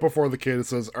woke up before the kid and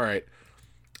says, alright,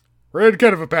 we're in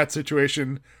kind of a bad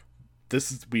situation.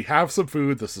 We have some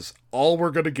food, this is all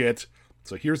we're gonna get.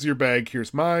 So here's your bag,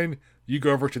 here's mine. You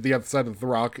go over to the other side of the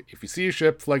rock. If you see a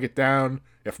ship, flag it down.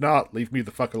 If not, leave me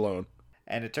the fuck alone.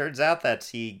 And it turns out that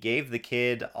he gave the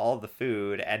kid all the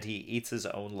food, and he eats his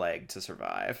own leg to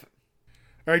survive.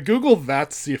 Alright, Google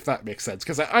that to see if that makes sense,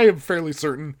 because I am fairly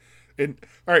certain... In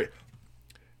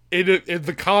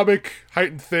the comic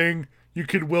heightened thing, you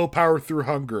can willpower through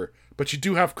hunger, but you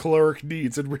do have caloric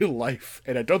needs in real life,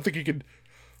 and I don't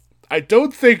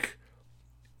think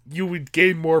you would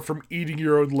gain more from eating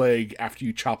your own leg after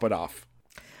you chop it off.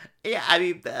 Yeah, I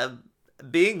mean,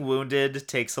 being wounded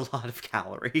takes a lot of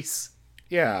calories.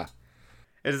 Yeah.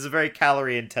 It is a very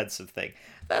calorie-intensive thing.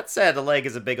 That said, a leg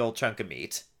is a big old chunk of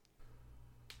meat.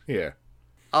 Yeah.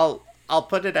 I'll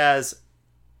put it as,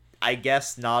 I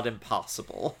guess not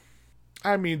impossible.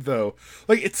 I mean, though,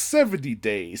 like, it's 70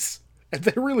 days, and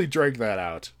they really drag that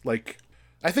out. Like,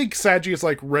 I think Saji is,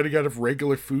 like, running out of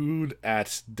regular food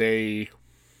at day,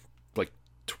 like,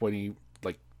 20,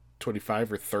 like,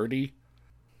 25 or 30.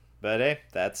 But hey,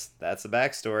 that's the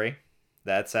backstory.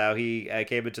 That's how he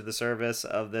came into the service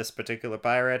of this particular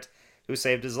pirate who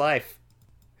saved his life.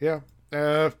 Yeah.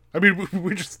 I mean,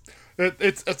 we just...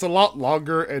 It's a lot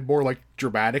longer and more, like,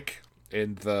 dramatic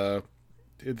in the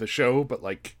show, but,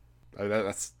 like,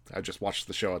 I just watched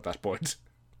the show at that point.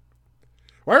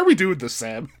 Why are we doing this,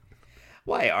 Sam?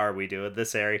 Why are we doing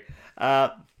this, Harry?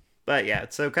 But yeah,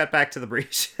 so cut back to the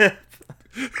breach ship.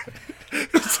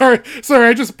 sorry,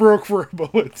 I just broke for a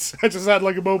moment. I just had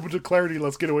like a moment of clarity.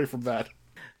 Let's get away from that.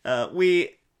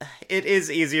 It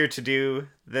is easier to do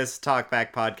this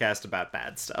talkback podcast about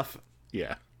bad stuff.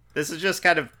 Yeah. This is just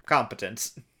kind of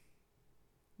competent.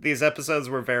 These episodes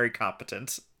were very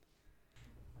competent.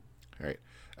 All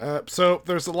right. So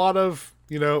there's a lot of,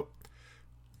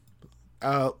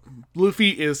 Luffy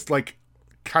is like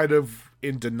kind of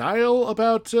in denial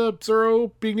about Zoro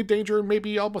being in danger and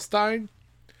maybe almost dying.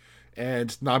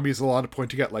 And Nami's a lot of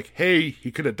pointing out like, hey,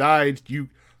 he could have died. You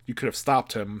could have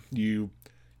stopped him. You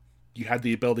had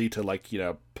the ability to like,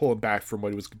 pull him back from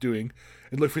what he was doing.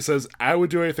 And Luffy says, I would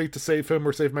do anything to save him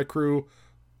or save my crew,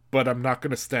 but I'm not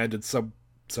going to stand in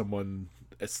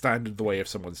stand in the way of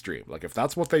someone's dream. Like, if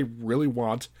that's what they really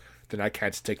want, then I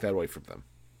can't take that away from them.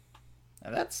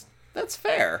 And that's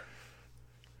fair.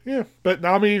 Yeah, but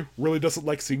Nami really doesn't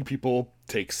like seeing people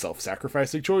take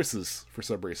self-sacrificing choices for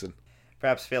some reason.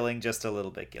 Perhaps feeling just a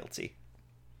little bit guilty.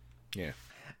 Yeah.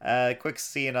 Quick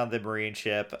scene on the marine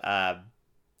ship.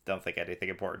 Don't think anything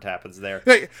important happens there.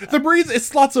 Hey, the Marines,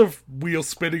 it's lots of wheel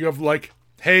spinning of like,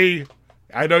 hey,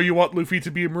 I know you want Luffy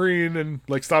to be a Marine and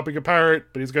like stopping a pirate,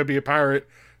 but he's gonna be a pirate.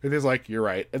 And he's like, you're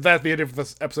right. And then at the end of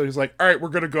this episode, he's like, all right, we're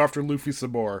gonna go after Luffy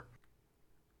some more.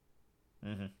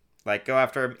 Mm-hmm. Like, go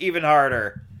after him even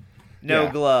harder.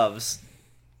 No gloves.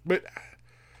 But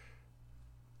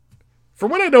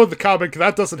from what I know in the comic,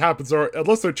 that doesn't happen. So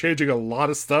unless they're changing a lot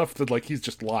of stuff, then like he's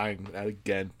just lying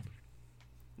again.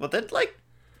 Well, then like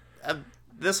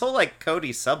this whole like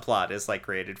Cody subplot is like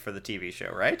created for the TV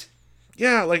show, right?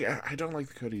 Yeah, like I don't like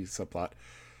the Cody subplot.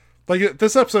 Like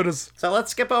this episode is. So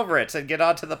let's skip over it and get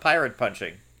on to the pirate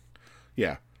punching.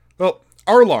 Yeah. Well,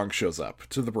 Arlong shows up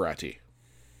to the Bharati.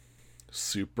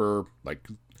 Super like.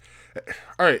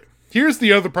 All right. Here's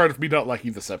the other part of me not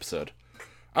liking this episode.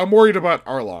 I'm worried about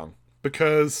Arlong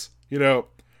because, the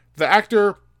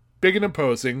actor, big and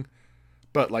imposing,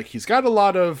 but, like, he's got a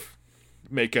lot of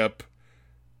makeup,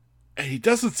 and he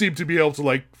doesn't seem to be able to,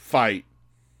 like, fight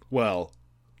well.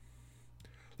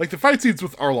 Like, the fight scenes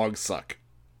with Arlong suck.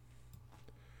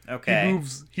 Okay.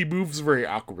 He moves very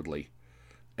awkwardly.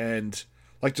 And,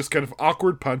 like, just kind of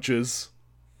awkward punches.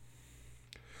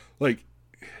 Like,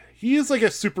 he is, like, a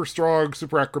super strong,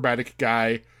 super acrobatic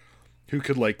guy who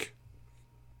could, like,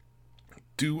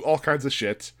 do all kinds of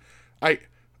shit. I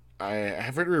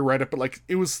haven't really read it, but, like,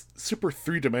 it was super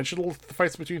three-dimensional, the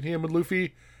fights between him and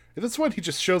Luffy. And this one, he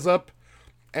just shows up,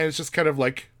 and it's just kind of,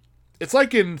 like... It's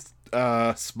like in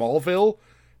Smallville,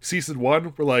 Season 1,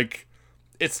 where, like,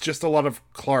 it's just a lot of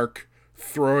Clark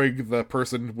throwing the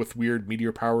person with weird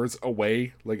meteor powers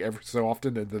away, like, every so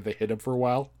often, and then they hit him for a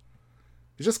while.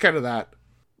 It's just kind of that.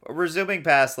 We're zooming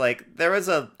past, like, there was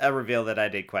a reveal that I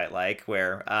did quite like,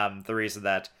 where the reason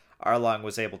that Arlong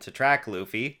was able to track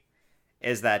Luffy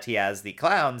is that he has the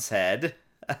clown's head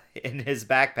in his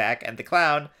backpack, and the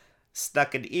clown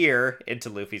stuck an ear into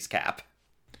Luffy's cap.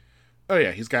 Oh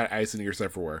yeah, he's got eyes and ears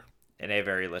everywhere. In a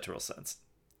very literal sense.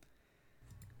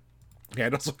 Yeah,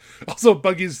 and also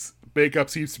Buggy's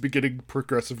makeup seems to be getting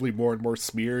progressively more and more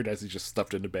smeared as he's just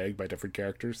stuffed in a bag by different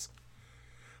characters.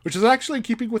 Which is actually in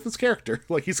keeping with his character.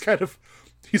 Like, he's kind of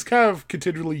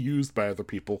continually used by other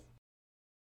people.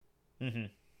 Mm-hmm.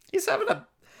 He's having a...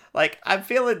 Like, I'm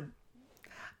feeling...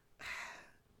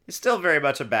 He's still very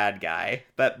much a bad guy,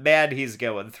 but man, he's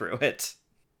going through it.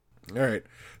 Alright.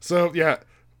 So, yeah.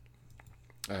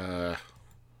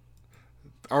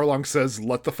 Arlong says,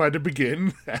 let the fight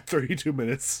begin at 32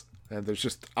 minutes. And there's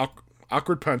just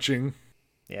awkward punching.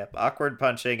 Yep, awkward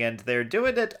punching, and they're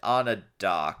doing it on a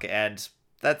dock, and...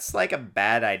 That's like a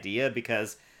bad idea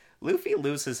because Luffy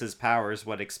loses his powers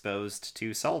when exposed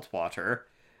to salt water,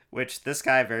 which this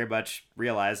guy very much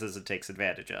realizes and takes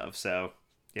advantage of. So,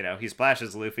 he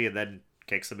splashes Luffy and then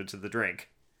kicks him into the drink.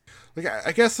 Like,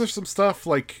 I guess there's some stuff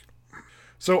like...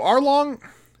 So Arlong,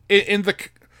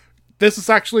 this is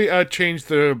actually a change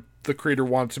the creator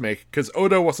wanted to make, because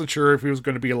Oda wasn't sure if he was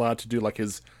going to be allowed to do like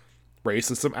his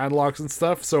racism analogs and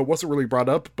stuff, so it wasn't really brought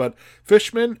up, but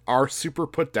fishmen are super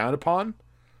put down upon.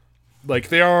 Like,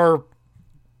 they are,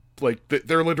 like,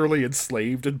 they're literally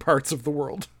enslaved in parts of the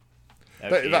world. Oh,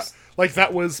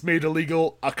 that was made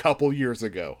illegal a couple years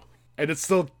ago. And it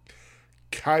still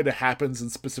kind of happens in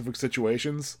specific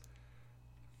situations.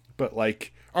 But,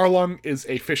 like, Arlong is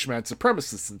a fishman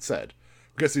supremacist instead.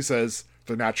 Because he says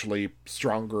they're naturally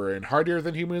stronger and hardier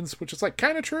than humans, which is, like,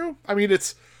 kind of true. I mean,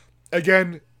 it's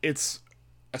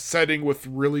a setting with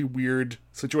really weird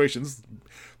situations.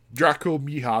 Draco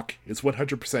Mihawk is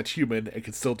 100% human and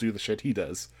can still do the shit he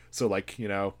does. So, like, you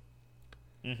know,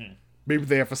 maybe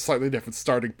they have a slightly different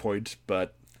starting point,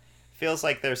 but... Feels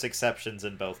like there's exceptions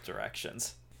in both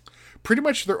directions. Pretty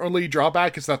much their only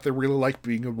drawback is that they really like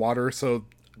being in water, so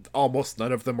almost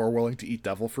none of them are willing to eat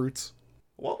devil fruits.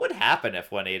 What would happen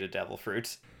if one ate a devil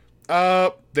fruit?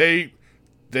 They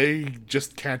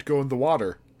just can't go in the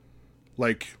water.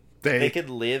 Like, They could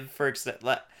live for...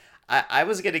 I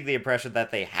was getting the impression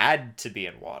that they had to be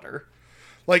in water.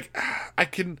 Like, I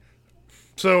can...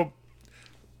 So,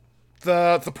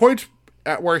 the point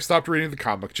at where I stopped reading the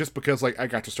comic, just because, like, I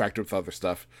got distracted with other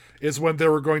stuff, is when they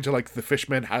were going to, like, the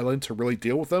Fishman Island to really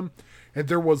deal with them. And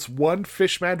there was one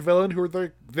Fishman villain who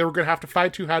they were going to have to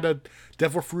fight who had a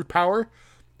devil fruit power.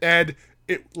 And,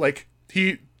 it, like,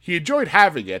 he enjoyed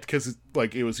having it, because,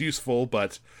 like, it was useful,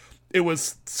 but it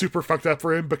was super fucked up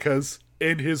for him, because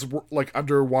in his, like,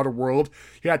 underwater world,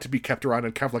 he had to be kept around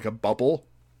in kind of like a bubble.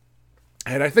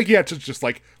 And I think he had to just,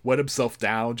 like, wet himself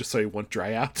down just so he wouldn't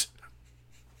dry out.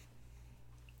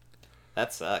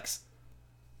 That sucks.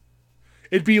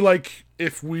 It'd be like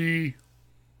if we...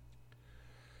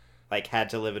 Like, had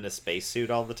to live in a spacesuit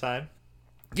all the time?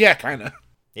 Yeah, kind of.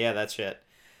 Yeah, that's shit.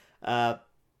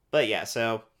 But yeah,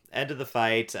 so, end of the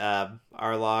fight.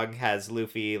 Arlong has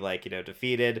Luffy, like, you know,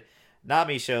 defeated.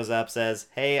 Nami shows up, says,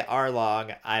 "Hey,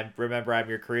 Arlong, remember I'm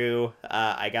your crew.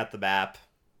 I got the map.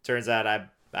 Turns out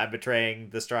I'm betraying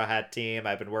the Straw Hat team.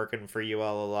 I've been working for you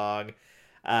all along.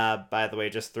 By the way,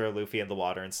 just throw Luffy in the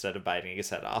water instead of biting his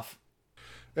head off."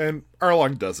 And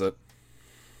Arlong does it.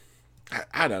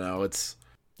 I don't know, it's...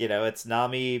 You know, it's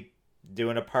Nami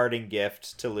doing a parting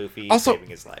gift to Luffy, also, saving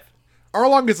his life.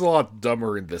 Arlong is a lot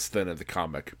dumber in this than in the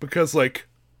comic, because, like...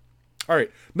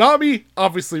 Alright, Nami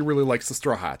obviously really likes the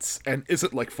Straw Hats, and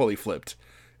isn't, like, fully flipped.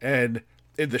 And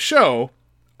in the show,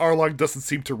 Arlong doesn't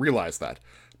seem to realize that.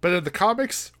 But in the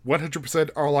comics,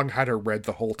 100% Arlong had her read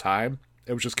the whole time.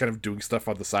 It was just kind of doing stuff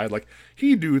on the side. Like,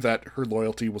 he knew that her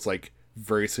loyalty was, like,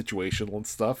 very situational and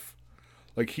stuff.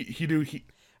 Like, he knew he...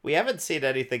 We haven't seen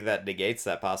anything that negates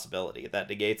that possibility, that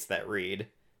negates that read.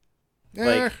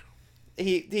 Eh. Like,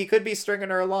 he could be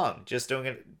stringing her along, just doing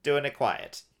it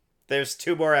quiet. There's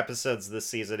 2 more episodes this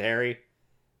season, Harry.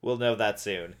 We'll know that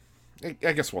soon.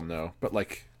 I guess we'll know, but,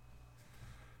 like...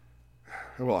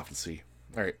 We'll have to see.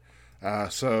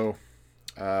 Alright. So,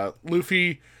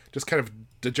 Luffy, just kind of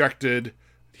dejected.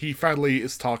 He finally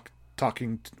is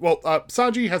talking...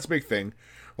 Sanji has a big thing.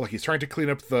 Like, he's trying to clean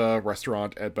up the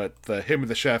restaurant, but him and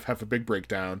the chef have a big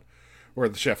breakdown, where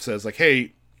the chef says, like,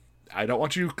 "Hey, I don't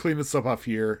want you cleaning stuff up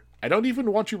here. I don't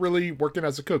even want you really working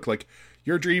as a cook. Like,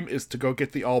 your dream is to go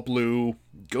get the all blue.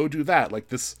 Go do that. Like,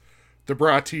 the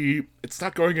Brati, it's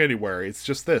not going anywhere. It's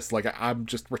just this. Like, I'm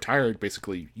just retired,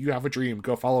 basically. You have a dream.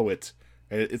 Go follow it."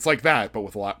 And it's like that, but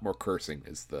with a lot more cursing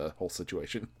is the whole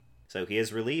situation. So he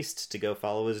is released to go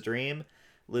follow his dream.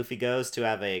 Luffy goes to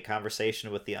have a conversation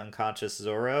with the unconscious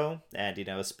Zoro, and, you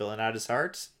know, is spilling out his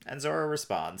heart, and Zoro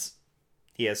responds.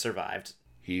 He has survived.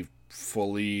 He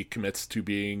fully commits to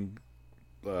being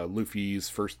Luffy's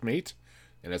first mate,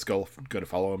 and is going to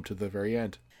follow him to the very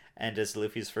end. And as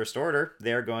Luffy's first order,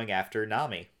 they're going after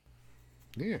Nami.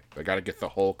 Yeah, they gotta get the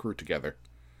whole crew together.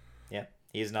 Yeah,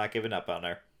 he's not giving up on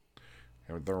her.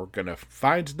 And they're gonna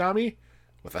find Nami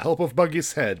with the help of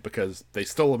Buggy's head, because they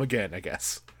stole him again, I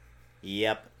guess.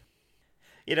 Yep.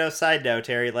 You know, side note,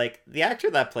 Terry, like, the actor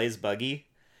that plays Buggy,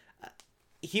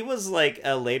 he was, like,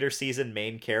 a later season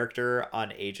main character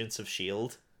on Agents of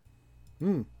S.H.I.E.L.D.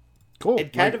 Cool.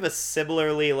 And kind of a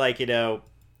similarly, like, you know,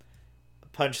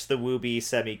 punch the wooby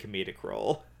semi-comedic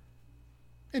role.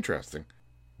 Interesting.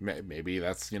 Maybe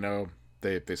that's, you know,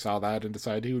 they saw that and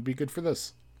decided he would be good for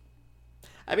this.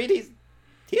 I mean,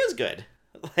 he is good.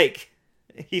 Like,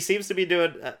 he seems to be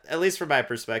doing, at least from my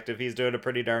perspective, he's doing a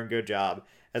pretty darn good job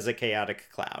as a chaotic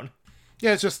clown.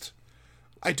 Yeah, it's just,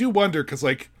 I do wonder, because,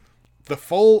 like, the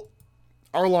full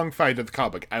Arlong fight in the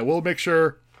comic, I will make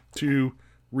sure to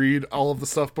read all of the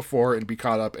stuff before and be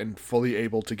caught up and fully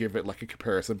able to give it, like, a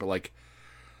comparison, but, like,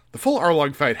 the full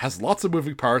Arlong fight has lots of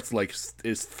moving parts, like,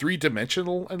 is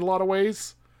 3-dimensional in a lot of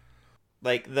ways.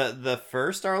 Like the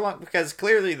first Arlong, because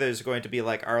clearly there's going to be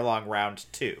like Arlong round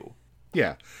 2.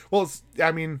 Yeah. Well,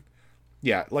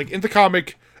 yeah, like in the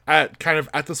comic, at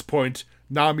this point,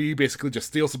 Nami basically just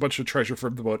steals a bunch of treasure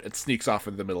from the boat and sneaks off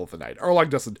in the middle of the night. Arlong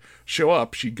doesn't show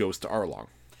up; she goes to Arlong.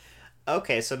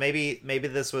 Okay, so maybe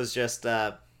this was just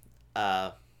a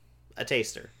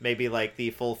taster. Maybe like the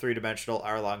full 3-dimensional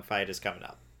Arlong fight is coming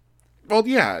up. Well,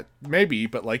 yeah, maybe,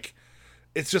 but like,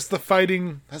 it's just the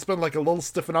fighting has been like a little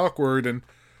stiff and awkward, and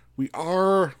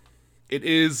it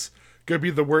is gonna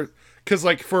be the worst. Because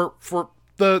like for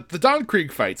the Don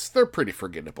Krieg fights, they're pretty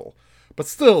forgettable, but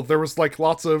still there was like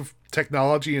lots of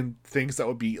technology and things that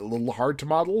would be a little hard to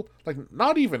model. Like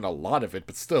not even a lot of it,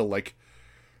 but still like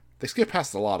they skip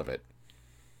past a lot of it.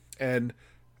 And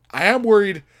I am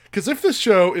worried because if this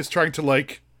show is trying to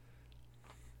like,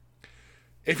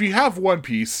 if you have One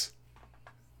Piece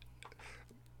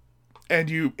and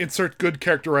you insert good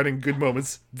character writing, good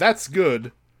moments, that's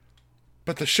good.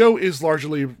 But the show is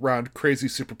largely around crazy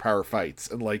superpower fights,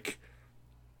 and like,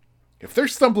 if they're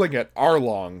stumbling at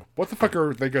Arlong, what the fuck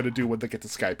are they going to do when they get to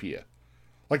Skypiea?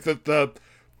 Like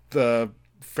the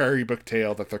fairy book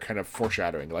tale that they're kind of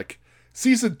foreshadowing. Like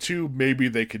season 2, maybe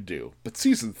they could do, but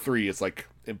season 3 is like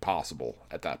impossible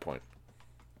at that point.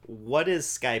 What is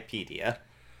Skypedia?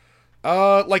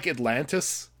 Like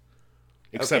Atlantis,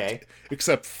 Okay.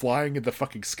 except flying in the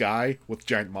fucking sky with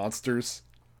giant monsters.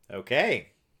 Okay.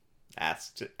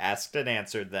 Asked and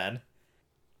answered then.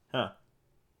 Huh.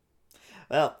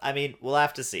 Well, I mean, we'll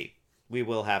have to see. We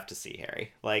will have to see,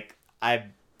 Harry. Like,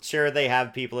 I'm sure they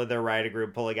have people in their writing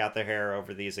room pulling out their hair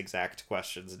over these exact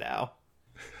questions now.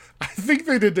 I think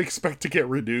they didn't expect to get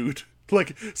renewed.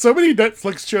 Like, so many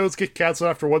Netflix shows get canceled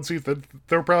after one season,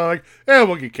 they're probably like,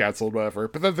 we'll get canceled, whatever.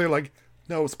 But then they're like,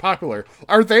 no, it's popular.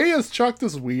 Are they as shocked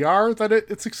as we are that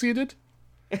it succeeded?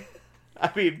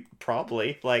 I mean,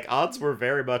 probably. Like, odds were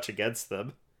very much against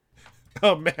them.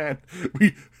 Oh man,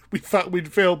 we thought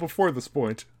we'd fail before this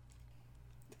point.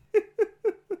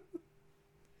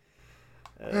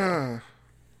 But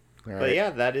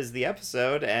yeah, that is the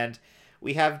episode, and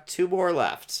we have 2 more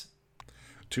left.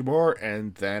 2 more,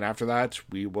 and then after that,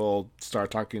 we will start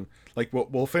talking. Like,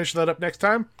 we'll finish that up next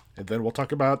time, and then we'll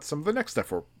talk about some of the next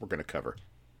stuff we're going to cover.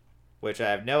 Which I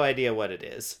have no idea what it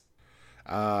is.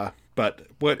 But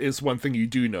what is one thing you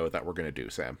do know that we're going to do,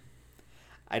 Sam?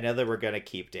 I know that we're going to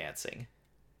keep dancing.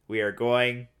 We are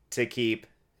going to keep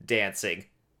dancing.